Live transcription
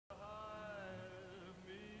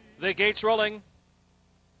The gates rolling.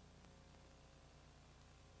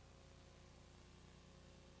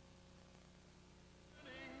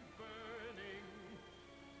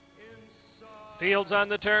 Fields on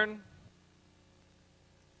the turn.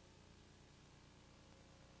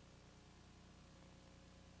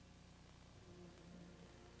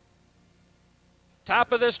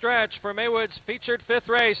 Top of the stretch for Maywood's featured fifth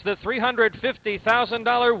race, the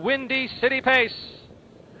 $350,000 Windy City Pace.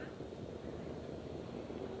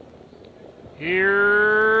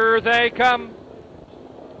 Here they come.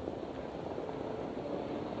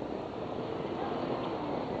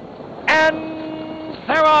 And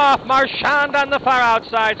they're off. Marchand on the far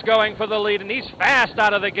outside's going for the lead, and he's fast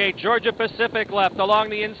out of the gate. Georgia Pacific left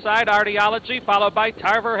along the inside. Arteology followed by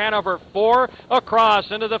Tarver Hanover. 4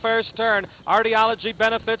 across into the first turn. Arteology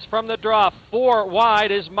benefits from the draw. 4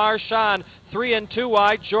 wide is Marchand. 3 and 2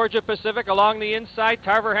 wide, Georgia Pacific along the inside.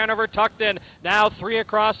 Tarver Hanover tucked in. Now 3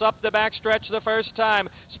 across up the backstretch the first time.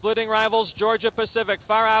 Splitting rivals, Georgia Pacific.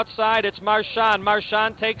 Far outside, it's Marchand.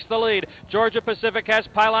 Marchand takes the lead. Georgia Pacific has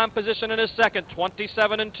pylon position in his second.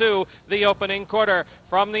 27 and 2, the opening quarter.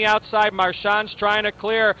 From the outside, Marchand's trying to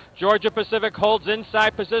clear. Georgia Pacific holds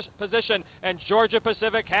inside position, and Georgia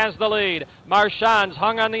Pacific has the lead. Marchand's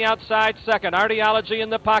hung on the outside second. Arteology in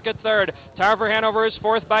the pocket third. Tarver Hanover is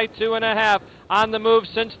fourth by 2.5. On the move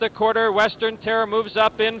since the quarter, Western Terror moves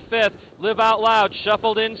up in fifth. Live Out Loud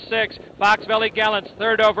shuffled in sixth. Fox Valley Gallants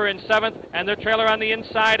third over in seventh, and the trailer on the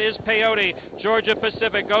inside is Peyote. Georgia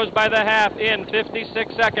Pacific goes by the half in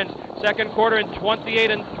 56 seconds. Second quarter in 28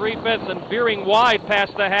 3/5, and veering wide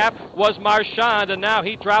past the half was Marchand, and now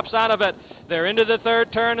he drops out of it. They're into the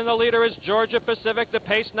third turn, and the leader is Georgia Pacific. The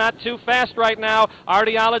pace not too fast right now.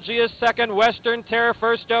 Arteology is second. Western Terror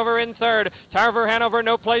first over in third. Tarver Hanover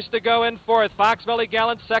no place to go in fourth. Fox Valley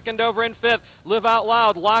Gallant second over in fifth. Live Out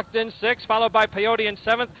Loud locked in sixth, followed by Peyote in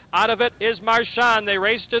seventh. Out of it is Marchand. They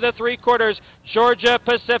race to the three quarters. Georgia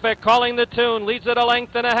Pacific calling the tune, leads at a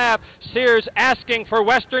length and a half. Sears asking for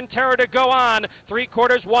Western Terror to go on. Three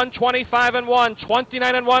quarters, 125 and 1,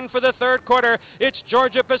 29 and 1 for the third quarter. It's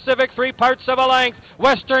Georgia Pacific, 3 parts of a length.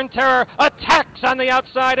 Western Terror attacks on the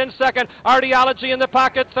outside in second. Arteology in the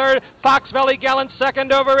pocket third. Fox Valley Gallant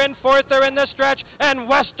second over in fourth. They're in the stretch, and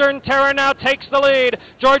Western Terror now takes the lead.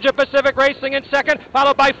 Georgia Pacific racing in second,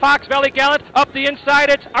 followed by Fox Valley Gallant. Up the inside,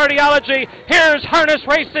 it's Arteology. Here's Harness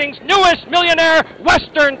Racing's newest millionaire,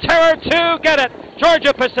 Western Terror, to get it.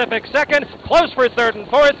 Georgia Pacific second, close for third and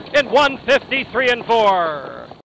fourth in 1:53 and 4.